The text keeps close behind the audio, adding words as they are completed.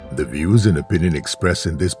The views and opinion expressed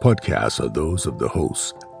in this podcast are those of the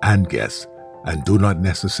host and guests and do not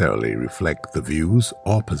necessarily reflect the views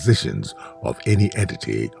or positions of any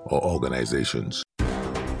entity or organizations.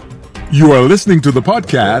 You are listening to the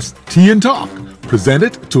podcast Tea and Talk,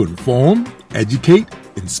 presented to inform, educate,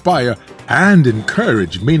 inspire, and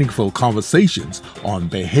encourage meaningful conversations on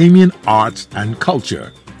Bahamian arts and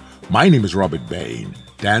culture. My name is Robert Bain,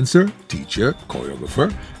 dancer, teacher,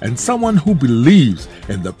 choreographer, and someone who believes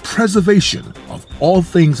in the preservation of all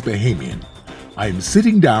things Bahamian. I am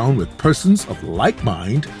sitting down with persons of like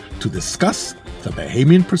mind to discuss the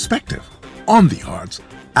Bahamian perspective on the arts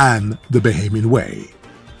and the Bahamian way.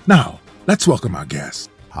 Now, let's welcome our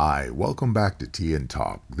guest. Hi, welcome back to Tea and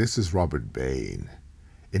Talk. This is Robert Bain.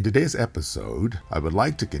 In today's episode, I would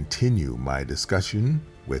like to continue my discussion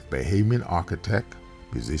with Bahamian architect,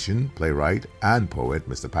 musician, playwright, and poet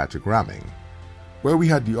Mr. Patrick Rahming, where we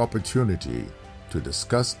had the opportunity to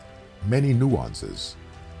discuss many nuances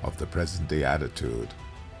of the present-day attitude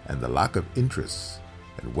and the lack of interest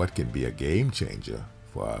in what can be a game changer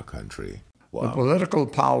for our country. Wow. The political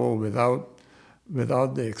power without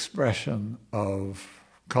the expression of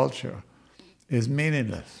culture is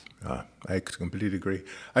meaningless. I completely agree.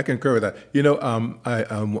 I concur with that. You know,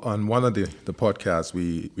 on one of the podcasts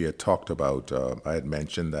we had talked about, I had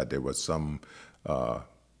mentioned that there were some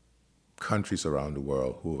countries around the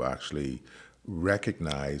world who actually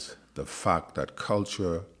recognize the fact that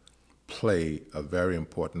culture play a very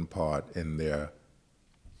important part in their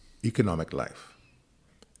economic life.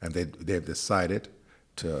 And they've decided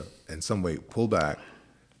to, in some way, pull back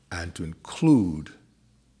and to include,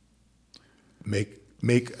 make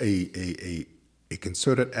a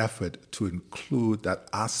concerted effort to include that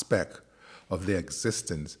aspect of their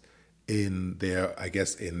existence in their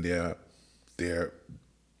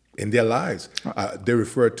lives. They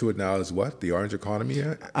refer to it now as what? The orange economy?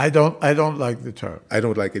 I don't like the term. I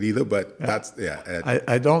don't like it either, but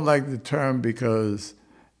I don't like the term because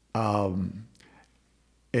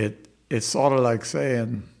it's sort of like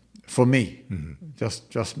saying, for me,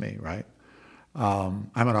 just me, right? I'm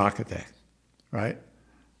an architect, right?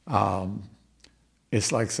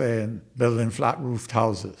 It's like saying building flat-roofed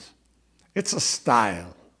houses. It's a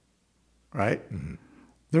style, right? Mm-hmm.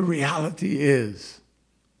 The reality is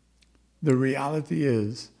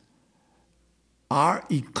our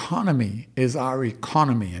economy is our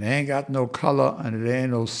economy. It ain't got no color and it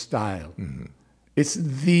ain't no style. Mm-hmm. It's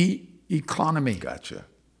the economy. Gotcha.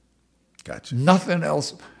 Nothing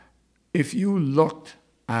else. If you looked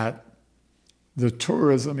at the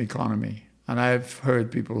tourism economy, and I've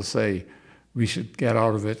heard people say we should get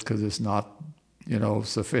out of it because it's not,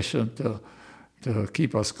 sufficient to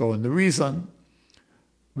keep us going. The reason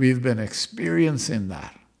we've been experiencing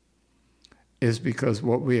that is because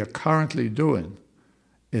what we are currently doing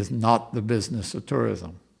is not the business of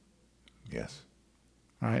tourism. Yes.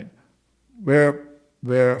 Right?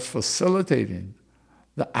 We're facilitating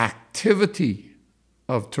the activity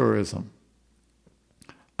of tourism.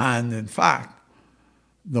 And in fact,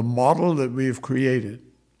 the model that we've created,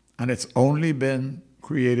 and it's only been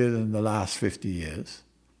created in the last 50 years,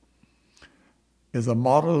 is a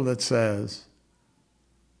model that says,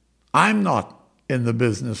 I'm not in the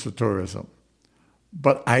business of tourism,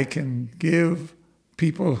 but I can give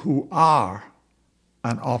people who are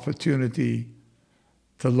an opportunity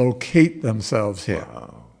to locate themselves here.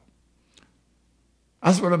 Wow.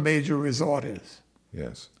 That's what a major resort is.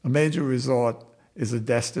 Yes. A major resort is a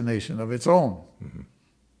destination of its own. Mm-hmm.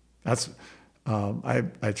 That's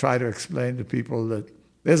I try to explain to people that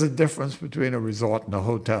there's a difference between a resort and a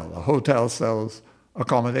hotel. A hotel sells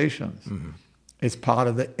accommodations. Mm-hmm. It's part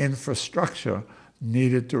of the infrastructure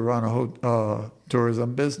needed to run a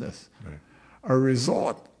tourism business. Right. A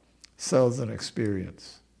resort sells an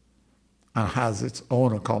experience and has its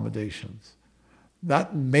own accommodations.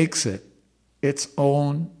 That makes it its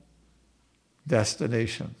own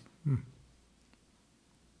destination.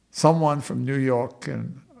 Someone from New York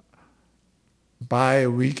can buy a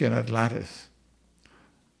week in Atlantis,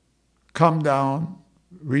 come down,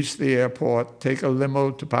 reach the airport, take a limo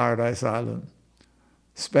to Paradise Island,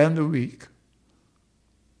 spend a week,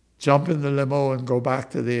 jump in the limo and go back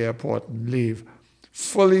to the airport and leave,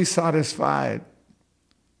 fully satisfied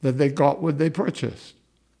that they got what they purchased.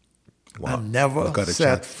 Wow. And never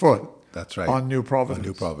set foot That's right. on New Providence.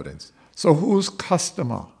 On New Providence. So whose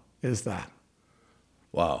customer is that?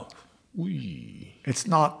 Wow. It's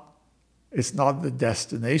not the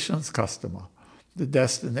destination's customer. The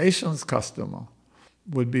destination's customer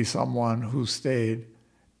would be someone who stayed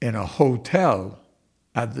in a hotel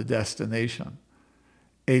at the destination,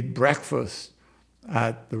 ate breakfast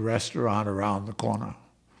at the restaurant around the corner,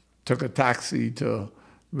 took a taxi to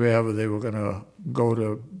wherever they were going to go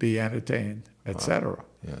to be entertained, etc.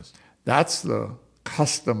 Yes. That's the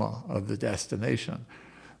customer of the destination.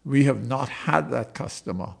 We have not had that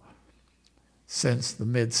customer since the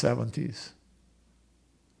mid-70s.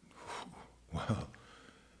 Wow.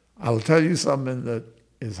 I'll tell you something that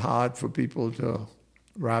is hard for people to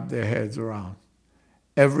wrap their heads around.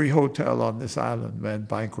 Every hotel on this island went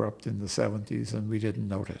bankrupt in the 70s, and we didn't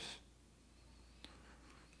notice.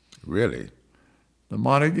 Really? The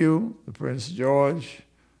Montague, the Prince George,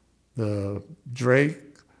 the Drake,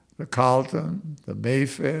 the Carlton, the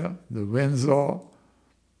Mayfair, the Windsor,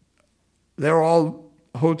 they're all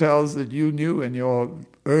hotels that you knew in your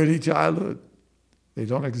early childhood. They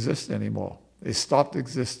don't exist anymore. They stopped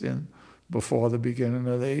existing before the beginning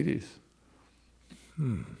of the 80s.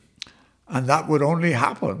 And that would only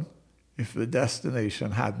happen if the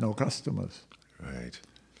destination had no customers. Right.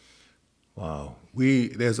 Wow.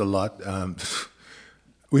 There's a lot.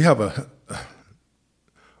 We have a.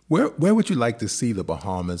 Where would you like to see the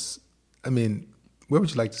Bahamas? I mean, where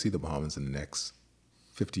would you like to see the Bahamas in the next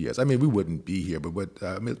 50 years? I mean, we wouldn't be here, but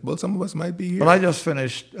well, some of us might be here. Well, I just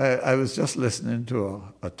finished. I was just listening to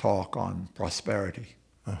a talk on prosperity,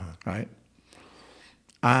 right?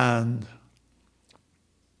 And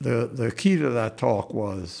the key to that talk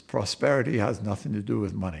was prosperity has nothing to do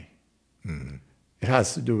with money. Mm-hmm. It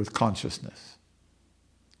has to do with consciousness,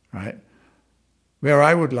 right? Where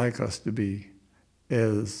I would like us to be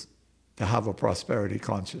is to have a prosperity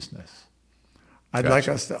consciousness. I'd like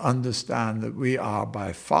us to understand that we are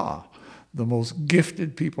by far the most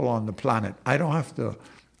gifted people on the planet. I don't have to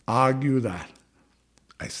argue that.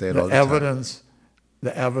 I say it all the time.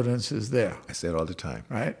 The evidence is there. I say it all the time.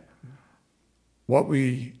 Right? What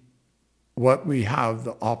we have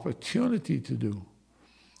the opportunity to do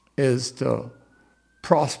is to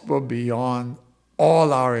prosper beyond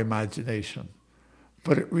all our imagination.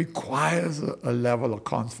 But it requires a level of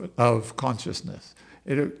consciousness.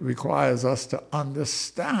 It requires us to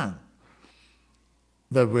understand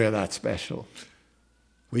that we're that special.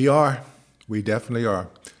 We are. We definitely are.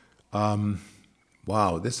 Wow,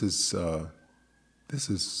 all of this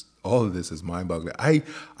is mind-boggling.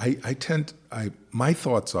 My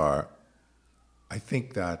thoughts are, I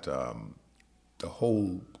think that the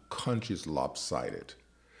whole country is lopsided.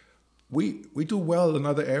 We do well in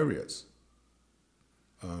other areas.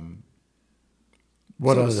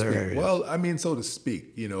 What so other areas? Well, I mean, so to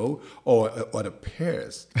speak, or the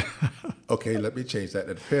pairs. Okay, let me change that.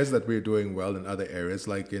 The pairs that we're doing well in other areas,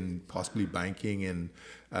 like in possibly banking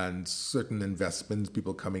and certain investments,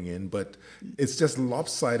 people coming in, but it's just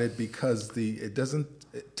lopsided because it doesn't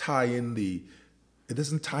tie the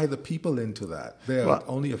people into that. There are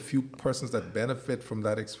only a few persons that benefit from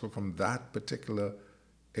that particular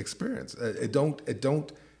experience. It don't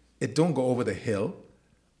go over the hill.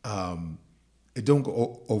 It don't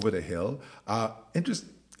go over the hill. I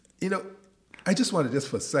just wanted just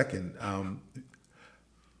for a second.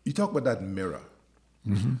 You talk about that mirror.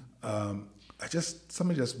 Mm-hmm.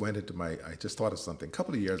 Somebody just went into I just thought of something. A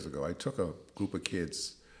couple of years ago, I took a group of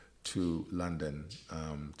kids to London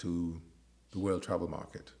to the World Travel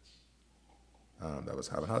Market that was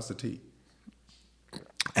having. How's the tea?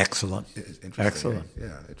 Excellent. Interesting. Excellent.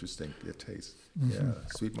 Yeah, interesting. Your taste. Mm-hmm. Yeah,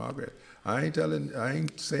 Sweet Margaret. I ain't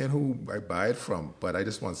saying who I buy it from, but I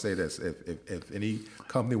just want to say this: if any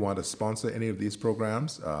company want to sponsor any of these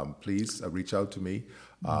programs, please reach out to me.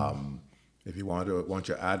 If you want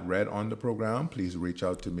your ad read on the program, please reach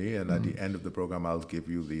out to me, and at the end of the program, I'll give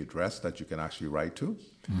you the address that you can actually write to.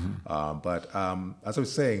 Mm-hmm. But as I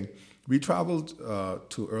was saying, we traveled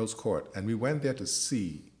to Earl's Court, and we went there to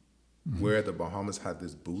see where the Bahamas had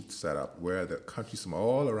this booth set up, where the countries from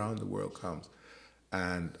all around the world comes.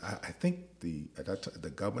 And I think the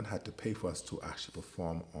government had to pay for us to actually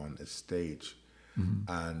perform on a stage.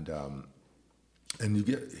 Mm-hmm. And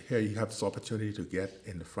you have this opportunity to get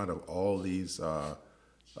in the front of all these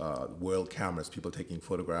world cameras, people taking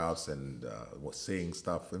photographs and saying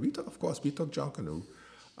stuff. And we took John Canoe.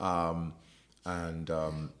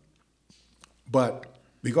 But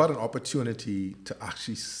we got an opportunity to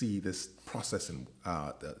actually see this process and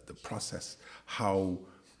the process, how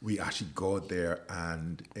we actually go there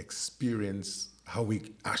and experience how we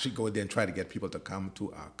actually go there and try to get people to come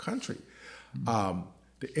to our country. Mm-hmm.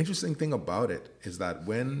 The interesting thing about it is that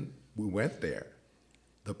when we went there,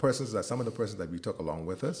 some of the persons that we took along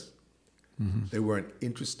with us, mm-hmm. they weren't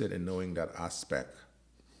interested in knowing that aspect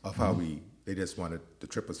of how they just wanted, the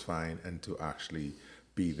trip was fine and to actually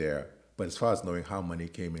be there. But as far as knowing how money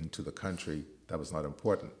came into the country, that was not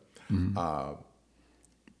important. Mm-hmm.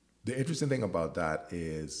 The interesting thing about that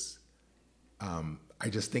is I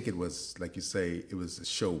just think it was, like you say, it was a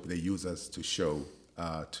show. They use us to show,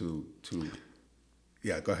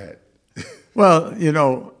 yeah, go ahead. Well, you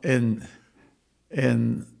know, in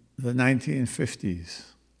the 1950s,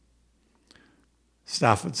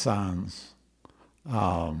 Stafford Sands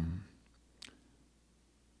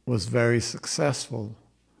was very successful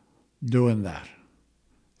doing that,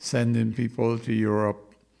 sending people to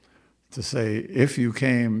Europe to say, if you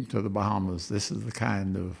came to the Bahamas, this is the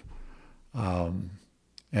kind of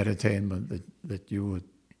entertainment that you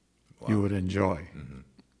would enjoy. Mm-hmm.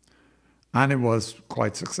 And it was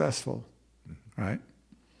quite successful, right?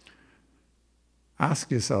 Ask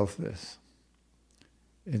yourself this.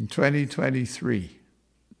 In 2023,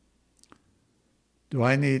 do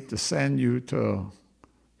I need to send you to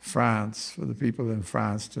France for the people in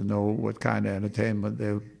France to know what kind of entertainment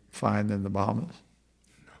they'll find in the Bahamas?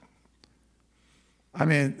 No. I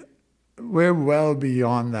mean, we're well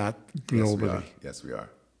beyond that globally. Yes, we are.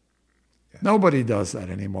 Yeah. Nobody does that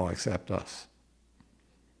anymore except us.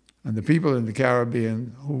 And the people in the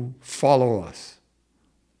Caribbean who follow us,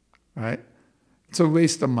 right? It's a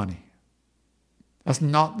waste of money. That's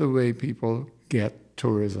not the way people get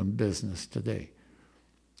tourism business today.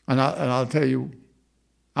 And I'll tell you,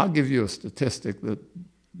 I'll give you a statistic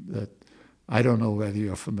that I don't know whether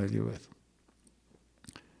you're familiar with.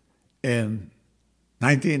 In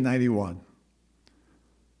 1991,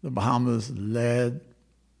 the Bahamas led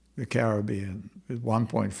the Caribbean with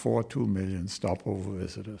 1.42 million stopover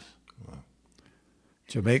visitors. Wow.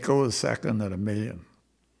 Jamaica was second at 1 million.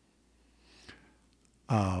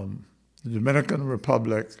 The Dominican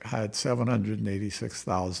Republic had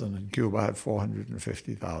 786,000 and Cuba had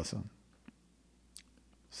 450,000.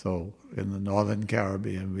 So in the Northern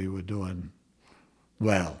Caribbean, we were doing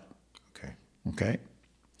well. Okay.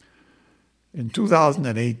 In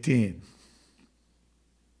 2018,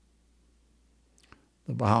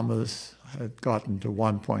 the Bahamas had gotten to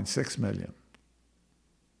 1.6 million.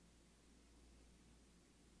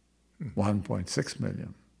 1.6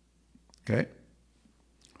 million. Okay?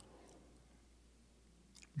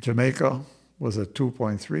 Jamaica was at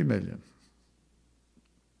 2.3 million.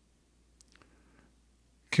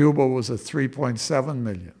 Cuba was at 3.7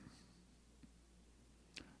 million.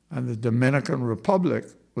 And the Dominican Republic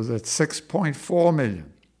was at 6.4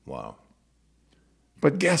 million. Wow.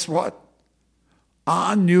 But guess what?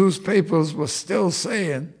 Our newspapers were still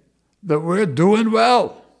saying that we're doing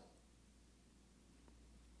well.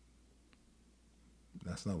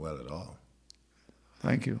 That's not well at all.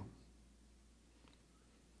 Thank you.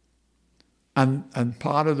 And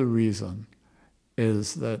part of the reason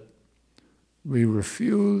is that we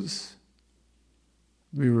refuse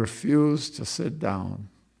to sit down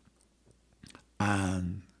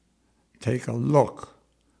and take a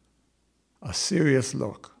serious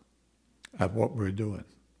look at what we're doing.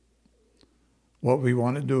 What we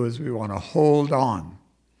want to do is we want to hold on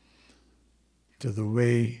to the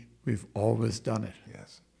way we've always done it.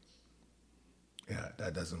 Yes. Yeah,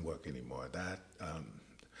 that doesn't work anymore.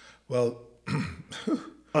 Well...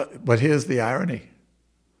 but here's the irony.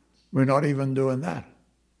 We're not even doing that.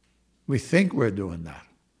 We think we're doing that.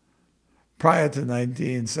 Prior to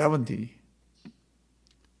 1970,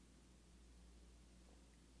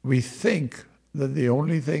 we think that the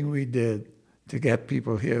only thing we did to get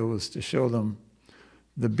people here was to show them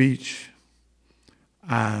the beach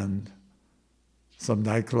and some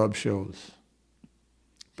nightclub shows.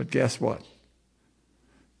 But guess what?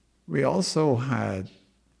 We also had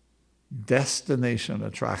destination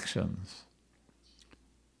attractions.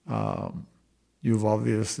 You've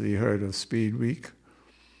obviously heard of Speed Week.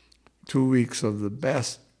 2 weeks of the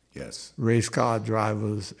best race car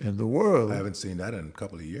drivers in the world. I haven't seen that in a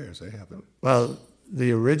couple of years. I haven't. Well,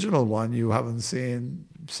 the original one you haven't seen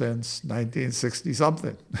since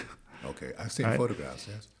 1960-something. Okay, I've seen right? photographs,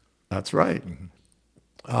 yes. That's right.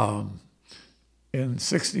 Mm-hmm. In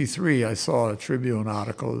 63, I saw a Tribune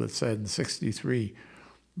article that said in 63,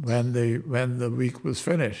 when the week was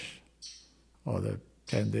finished, or the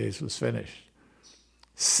 10 days was finished,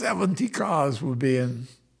 70 cars were being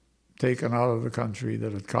taken out of the country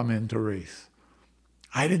that had come in to race.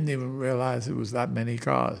 I didn't even realize it was that many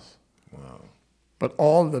cars. Wow. But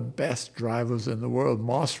all the best drivers in the world.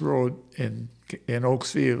 Moss Road in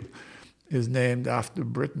Oaksfield is named after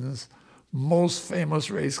Britain's most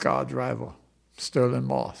famous race car driver, Sterling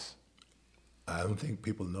Moss. I don't think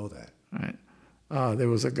people know that. Right. There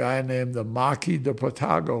was a guy named the Marquis de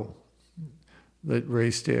Portago that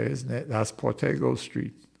raced here, isn't it? That's Portago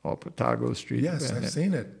Street, or Portago Street. Yes, I've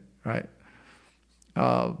seen it. Right.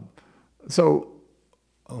 So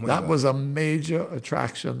that was a major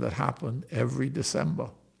attraction that happened every December.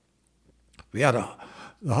 We had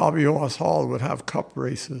The Hobby Horse Hall would have cup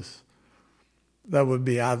races that would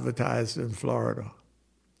be advertised in Florida.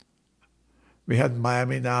 We had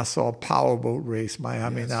Miami-Nassau powerboat race,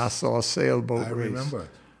 Miami-Nassau sailboat race. I remember.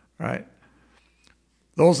 Right?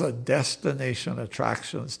 Those are destination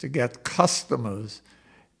attractions to get customers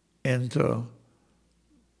into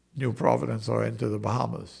New Providence or into the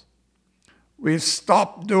Bahamas. We've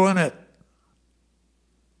stopped doing it.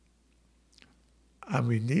 And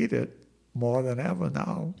we need it more than ever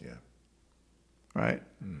now. Yeah. Right?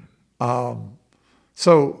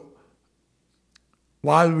 So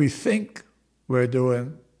while we think we're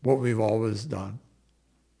doing what we've always done,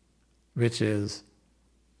 which is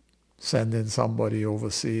sending somebody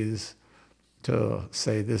overseas to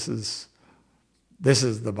say this is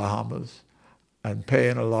the Bahamas, and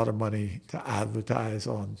paying a lot of money to advertise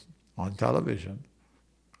on television,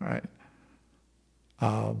 right?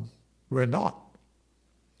 We're not.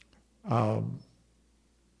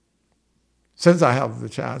 Since I have the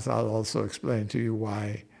chance, I'll also explain to you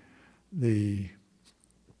why the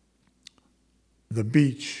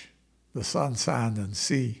beach, the sun, sand, and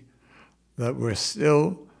sea that we're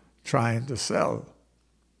still trying to sell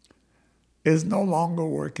is no longer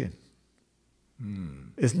working.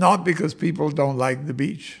 It's not because people don't like the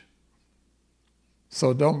beach.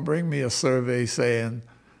 So don't bring me a survey saying,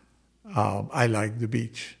 I like the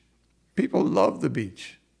beach. People love the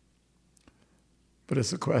beach. But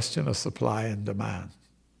it's a question of supply and demand.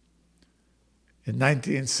 In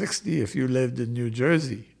 1960, if you lived in New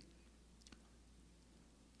Jersey,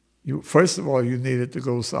 first of all, you needed to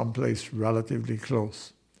go someplace relatively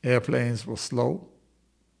close. Airplanes were slow.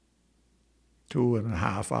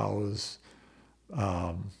 2.5 hours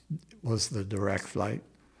was the direct flight.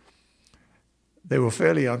 They were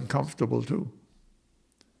fairly uncomfortable too.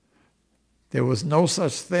 There was no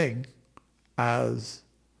such thing as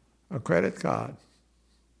a credit card.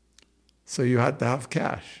 So you had to have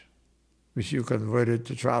cash, which you converted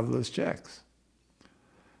to traveler's checks.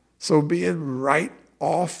 So being right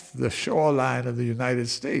off the shoreline of the United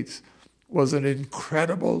States was an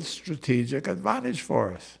incredible strategic advantage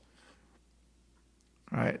for us.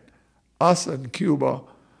 Right? Us and Cuba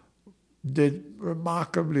did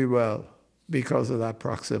remarkably well because of that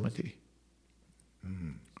proximity.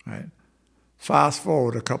 Right? Fast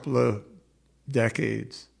forward a couple of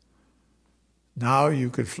decades. Now you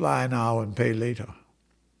could fly now and pay later.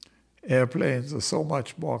 Airplanes are so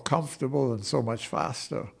much more comfortable and so much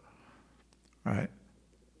faster. Right?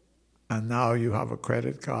 And now you have a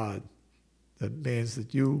credit card. That means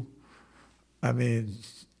that you're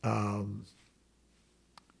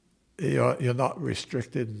not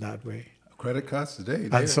restricted in that way. Credit cards today,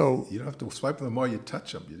 And so you don't have to swipe them or you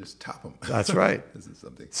touch them. You just tap them. That's right. This is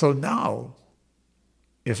something. So now,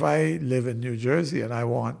 if I live in New Jersey and I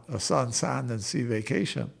want a sun, sand, and sea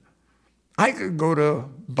vacation, I could go to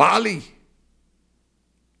Bali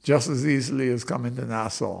just as easily as coming to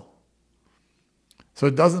Nassau. So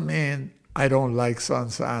it doesn't mean I don't like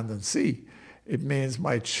sun, sand, and sea. It means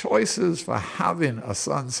my choices for having a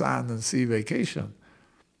sun, sand, and sea vacation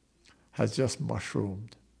has just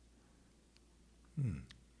mushroomed.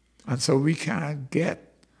 And so we can't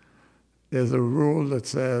there's a rule that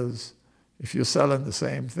says if you're selling the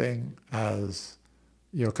same thing as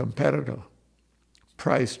your competitor,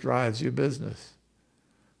 price drives your business.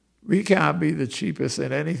 We can't be the cheapest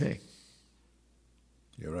in anything.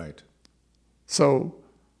 You're right. So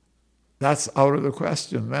that's out of the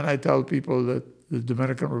question. When I tell people that the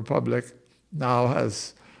Dominican Republic now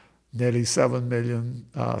has nearly 7 million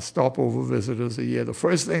stopover visitors a year, the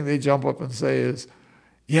first thing they jump up and say is,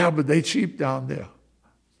 yeah, but they cheap down there.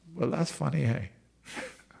 Well, that's funny, hey?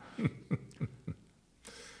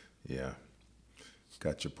 Yeah,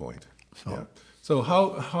 got your point. So, yeah. So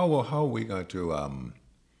how are we going to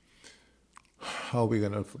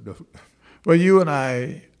Well, you and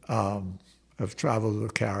I have traveled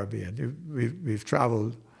the Caribbean. We've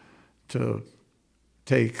traveled to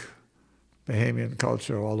take Bahamian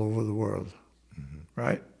culture all over the world,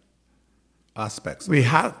 right? aspects? We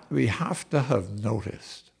have to have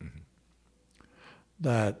noticed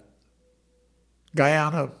that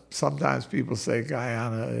Guyana, sometimes people say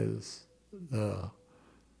Guyana is the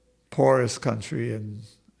poorest country in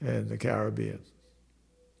the Caribbean.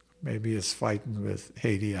 Maybe it's fighting with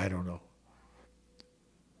Haiti, I don't know.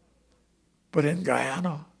 But in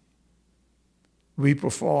Guyana, we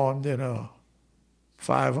performed in a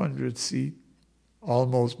 500-seat,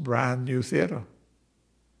 almost brand new theater.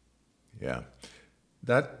 Yeah.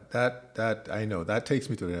 That I know. That takes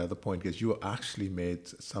me to another point, because you actually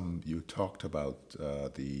you talked about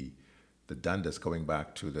the Dundas going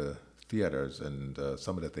back to the theaters and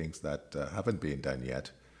some of the things that haven't been done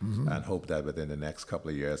yet, and hope that within the next couple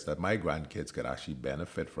of years that my grandkids could actually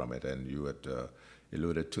benefit from it. And you had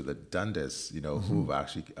alluded to the Dundas, who've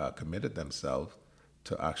actually committed themselves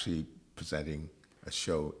to actually presenting a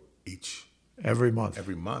show every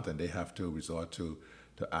month, and they have to resort to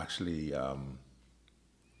actually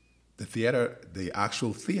the theater, the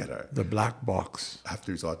actual theater, the black box. Have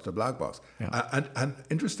to resort to the black box. Yeah. And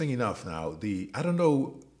interesting enough, now I don't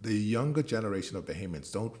know, the younger generation of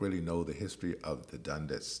Bahamians don't really know the history of the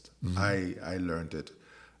Dundas. I learned it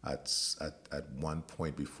at one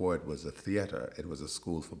point. Before it was a theater, it was a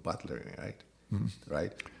school for butlering, right?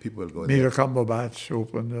 Right? People will go there. Mira Cumberbatch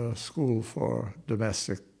opened a school for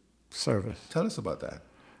domestic service. Tell us about that.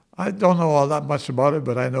 I don't know all that much about it,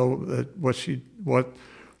 but I know that what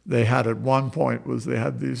they had at one point was they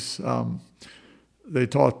had these. They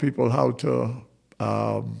taught people how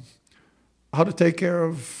to take care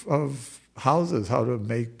of houses, how to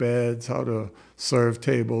make beds, how to serve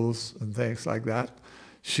tables and things like that.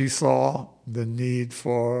 She saw the need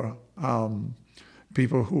for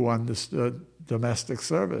people who understood domestic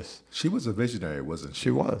service. She was a visionary, wasn't she?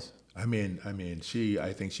 She was. I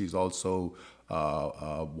think she's also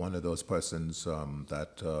one of those persons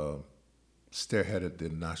that spearheaded the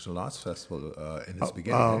National Arts Festival in its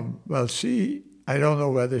beginning. Well, I don't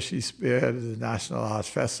know whether she spearheaded the National Arts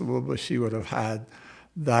Festival, but she would have had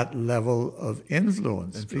that level of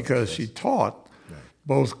influence because she taught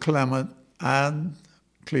both Clement and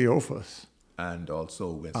Cleophas. And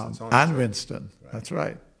also Winston. And Winston, right. That's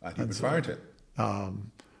right. And Hubert Farrington.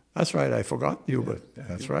 That's right, I forgot Hubert.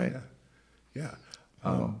 That's right. Yeah.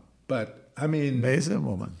 But I mean, amazing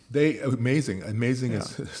woman. Amazing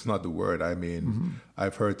is not the word. I mean,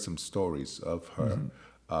 I've heard some stories of her,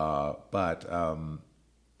 but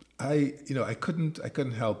I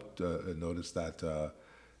couldn't help notice that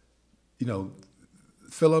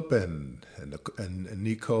Philip and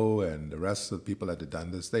Nico and the rest of the people at the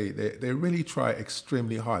Dundas, they really try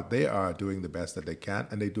extremely hard. They are doing the best that they can,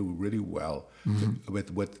 and they do really well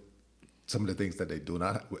with some of the things that they don't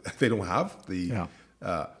have.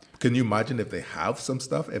 Can you imagine if they have some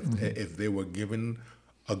stuff, if they were given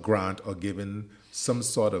a grant or given some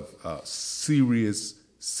sort of serious?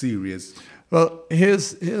 Well,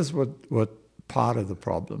 here's what part of the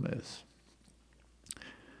problem is,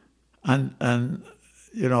 and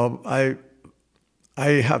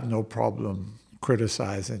I have no problem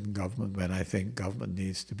criticizing government when I think government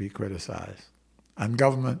needs to be criticized, and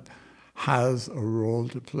government has a role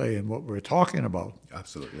to play in what we're talking about.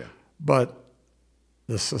 Absolutely, yeah. But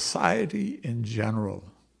the society in general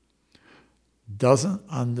doesn't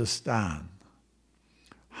understand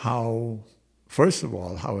first of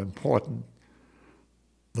all, how important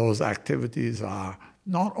those activities are,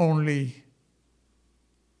 not only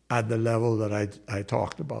at the level that I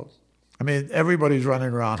talked about. I mean, everybody's running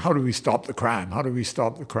around, how do we stop the crime? How do we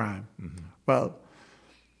stop the crime? Well,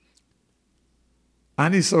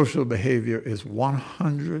 antisocial behavior is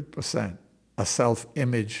 100% a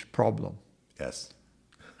self-image problem. Yes.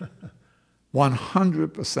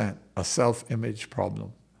 100% a self-image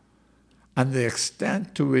problem. And the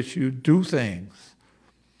extent to which you do things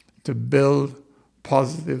to build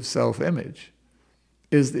positive self-image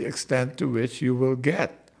is the extent to which you will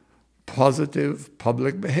get positive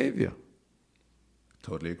public behavior.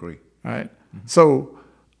 Totally agree. Right? So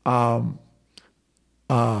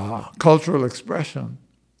cultural expression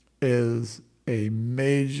is a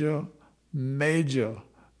major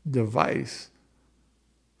device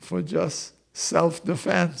for just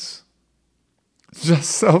self-defense.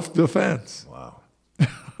 Just self-defense. Wow.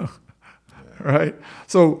 Right?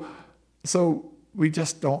 So we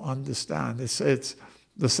just don't understand. It's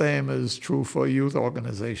the same is true for youth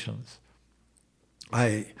organizations.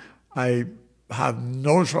 I have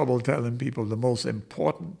no trouble telling people the most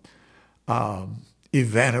important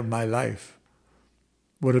event of my life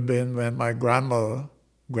would have been when my grandmother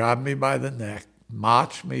grabbed me by the neck,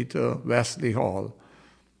 marched me to Wesley Hall,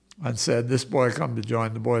 and said, "This boy come to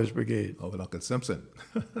join the Boys Brigade." Oh, with Uncle Simpson.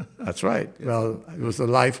 That's right. Yes. Well, it was the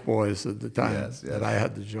Life Boys at the time that I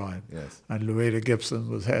had to join. Yes. And Louetta Gibson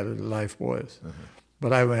was head of the Life Boys.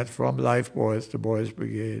 But I went from Life Boys to Boys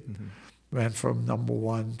Brigade, went from number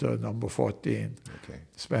 1 to number 14. Okay.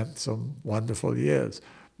 Spent some wonderful years.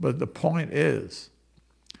 But the point is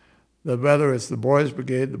that whether it's the Boys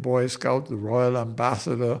Brigade, the Boy Scout, the Royal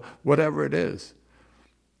Ambassador, whatever it is,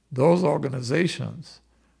 those organizations,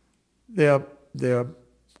 their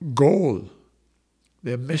goal,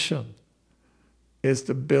 their mission is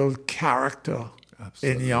to build character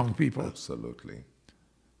in young people. Absolutely.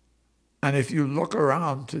 And if you look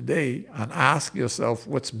around today and ask yourself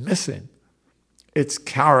what's missing, it's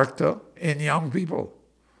character in young people.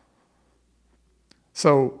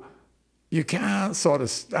 So you can't sort of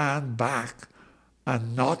stand back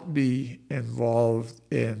and not be involved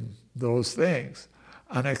in those things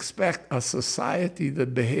and expect a society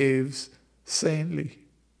that behaves sanely.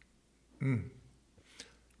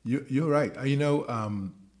 You're right.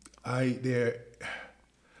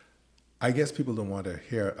 I guess people don't want to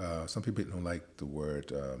hear. Some people don't like the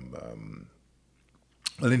word.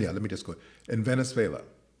 Well, anyhow, let me just go. In Venezuela,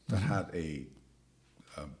 that had a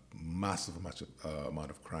massive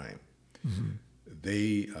amount of crime.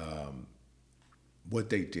 They what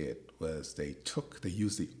they did was they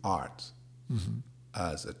used the art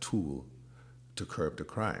as a tool to curb the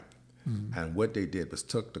crime. And what they did was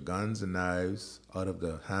took the guns and knives out of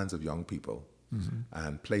the hands of young people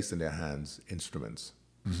and placed in their hands instruments.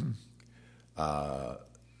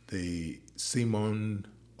 The Simon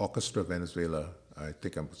Orchestra Venezuela, I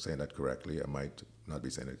think I'm saying that correctly, I might not be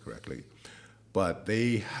saying it correctly, but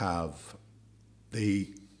they have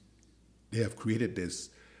created this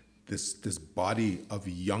body of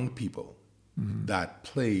young people that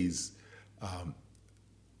plays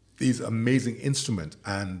these amazing instruments,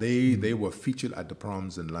 and they were featured at the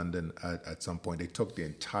proms in London at some point. They took the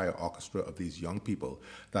entire orchestra of these young people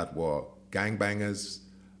that were gangbangers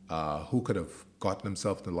who could have gotten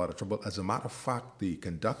themselves in a lot of trouble. As a matter of fact, the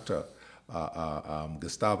conductor,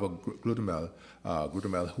 Gustavo Grudemel,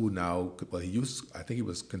 who now, I think he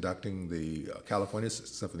was conducting the California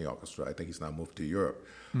Symphony Orchestra. I think he's now moved to Europe.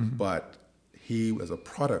 But he was a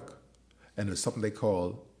product, and it's something they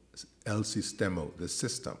call El Sistema, the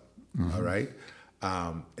system, all right?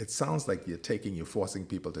 It sounds like you're forcing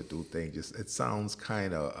people to do things. It sounds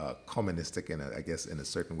kind of communistic, in a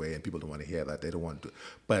certain way, and people don't want to hear that. They don't want to.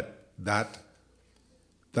 But that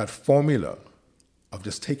formula of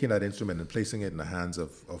just taking that instrument and placing it in the hands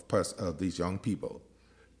of these young people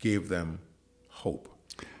gave them hope.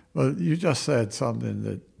 Well, you just said something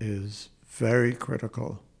that is very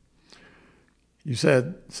critical. You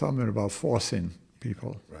said something about forcing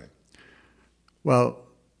people. Right. Well,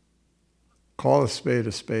 call a spade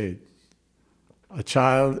a spade. A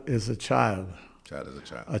child is a child. Child is a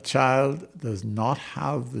child. A child does not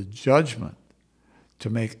have the judgment to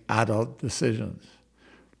make adult decisions.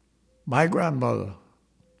 My grandmother,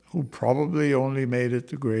 who probably only made it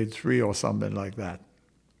to grade 3 or something like that,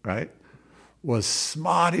 right, was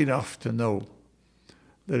smart enough to know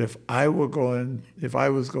that if I was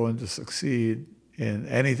going to succeed in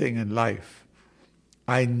anything in life,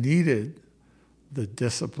 I needed the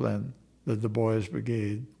discipline that the Boys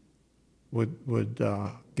Brigade would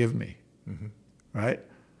give me, right?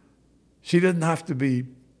 She didn't have to be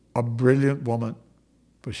a brilliant woman,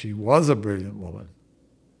 but she was a brilliant woman.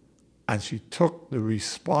 And she took the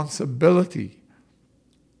responsibility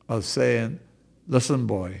of saying, listen,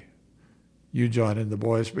 boy, you join in the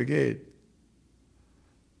Boys Brigade.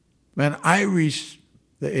 When I reached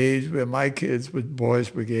the age where my kids were Boys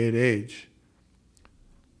Brigade age,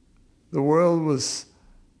 the world was,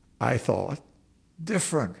 I thought,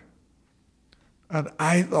 different. And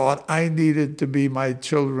I thought I needed to be my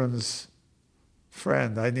children's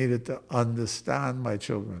friend. I needed to understand my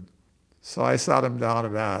children. So I sat them down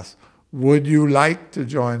and asked, would you like to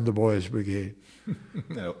join the Boys Brigade?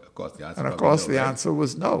 No, of course the answer. And of course the answer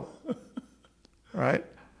was no. Right?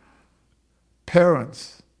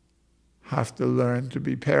 Parents have to learn to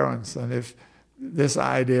be parents. And if this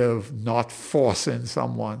idea of not forcing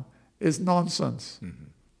someone is nonsense.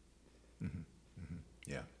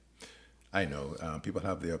 Yeah, I know. People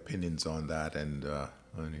have their opinions on that, and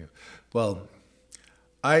well,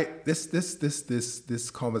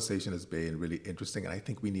 this conversation has been really interesting, and I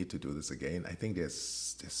think we need to do this again. I think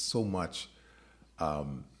there's so much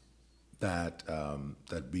that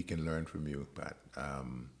we can learn from you, Pat.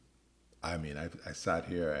 I sat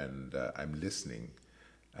here and I'm listening,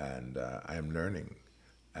 and I'm learning,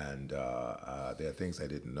 and there are things I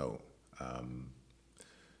didn't know.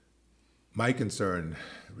 My concern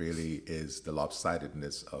really is the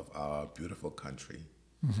lopsidedness of our beautiful country.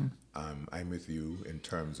 I'm with you in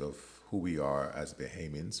terms of who we are as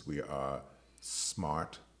Bahamians. We are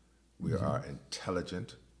smart, we are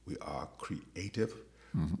intelligent, we are creative,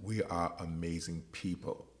 we are amazing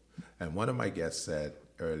people. And one of my guests said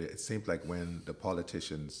earlier, it seems like when the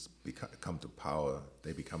politicians come to power,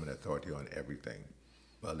 they become an authority on everything.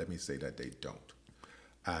 Well, let me say that they don't.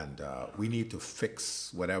 And we need to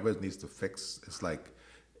fix whatever it needs to fix. It's like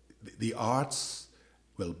the arts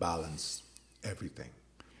will balance everything.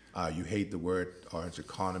 You hate the word orange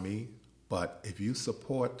economy, but if you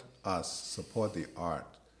support us, support the art,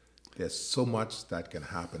 there's so much that can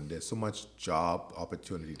happen. There's so much job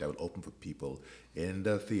opportunity that will open for people in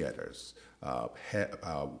the theaters,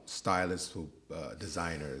 stylists,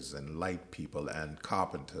 designers, and light people, and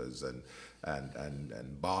carpenters, and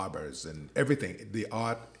barbers, and everything. The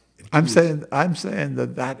art. I'm saying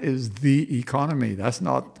that is the economy. That's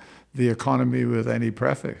not the economy with any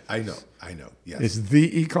prefix. I know. Yes, it's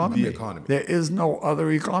the economy. The economy. There is no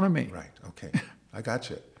other economy. Right. Okay. I got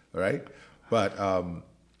you. All right. But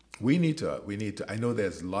we need to. I know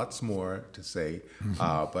there's lots more to say,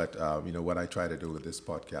 but what I try to do with this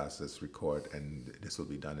podcast is record, and this will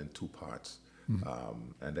be done in 2 parts,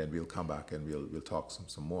 and then we'll come back and we'll talk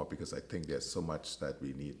some more, because I think there's so much that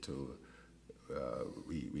we need to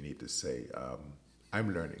we need to say.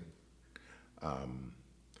 I'm learning.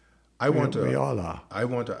 We all are. I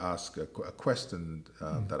want to ask a question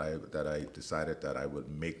that I decided that I would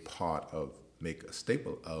make a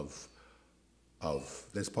staple of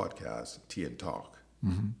this podcast, Tea and Talk,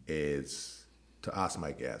 is to ask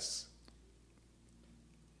my guests,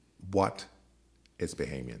 what is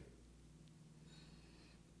Bahamian?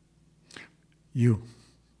 You.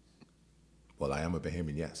 Well, I am a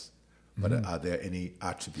Bahamian, yes. But are there any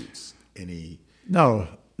attributes, any... No,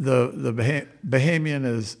 the Bahamian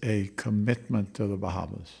is a commitment to the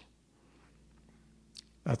Bahamas.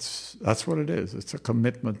 That's what it is. It's a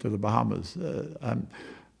commitment to the Bahamas.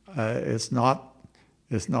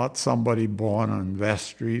 It's not somebody born on West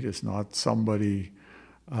Street. It's not somebody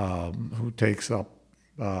who takes up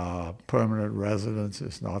permanent residence.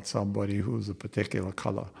 It's not somebody who's a particular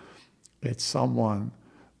color. It's someone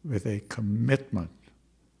with a commitment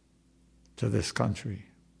to this country.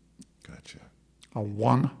 Gotcha. A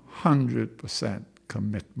 100%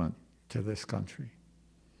 commitment to this country.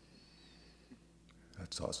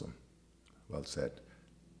 That's awesome. Well said.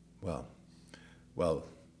 Well,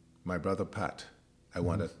 my brother Pat, I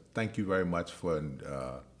want to thank you very much for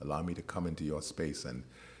allowing me to come into your space and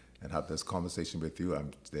have this conversation with you.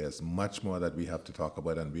 There's much more that we have to talk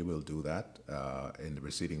about, and we will do that in the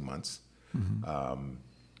preceding months.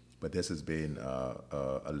 But this has been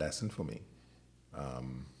a lesson for me.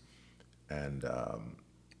 And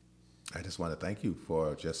I just want to thank you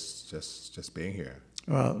for just being here.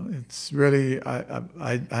 Well, it's really,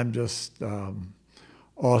 I'm just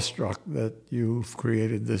awestruck that you've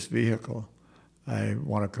created this vehicle. I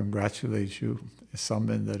want to congratulate you. It's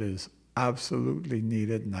something that is absolutely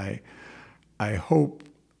needed, and I hope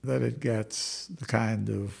that it gets the kind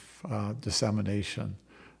of dissemination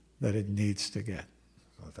that it needs to get.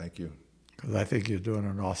 Well, thank you. Because I think you're doing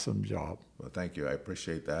an awesome job. Well, thank you. I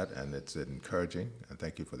appreciate that, and it's encouraging, and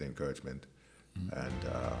thank you for the encouragement. And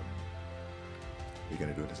we're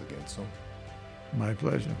going to do this again soon. My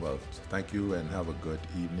pleasure. Well, thank you, and have a good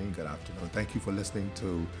evening, good afternoon. Thank you for listening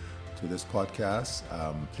to this podcast.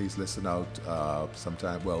 Please listen out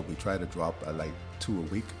sometime. Well, we try to drop like 2 a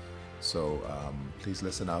week, so please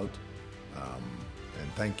listen out, and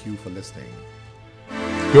thank you for listening.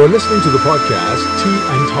 You're listening to the podcast Tea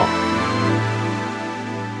and Talk.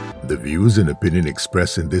 The views and opinion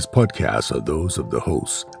expressed in this podcast are those of the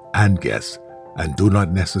hosts and guests and do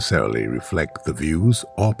not necessarily reflect the views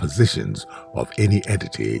or positions of any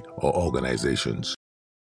entity or organizations.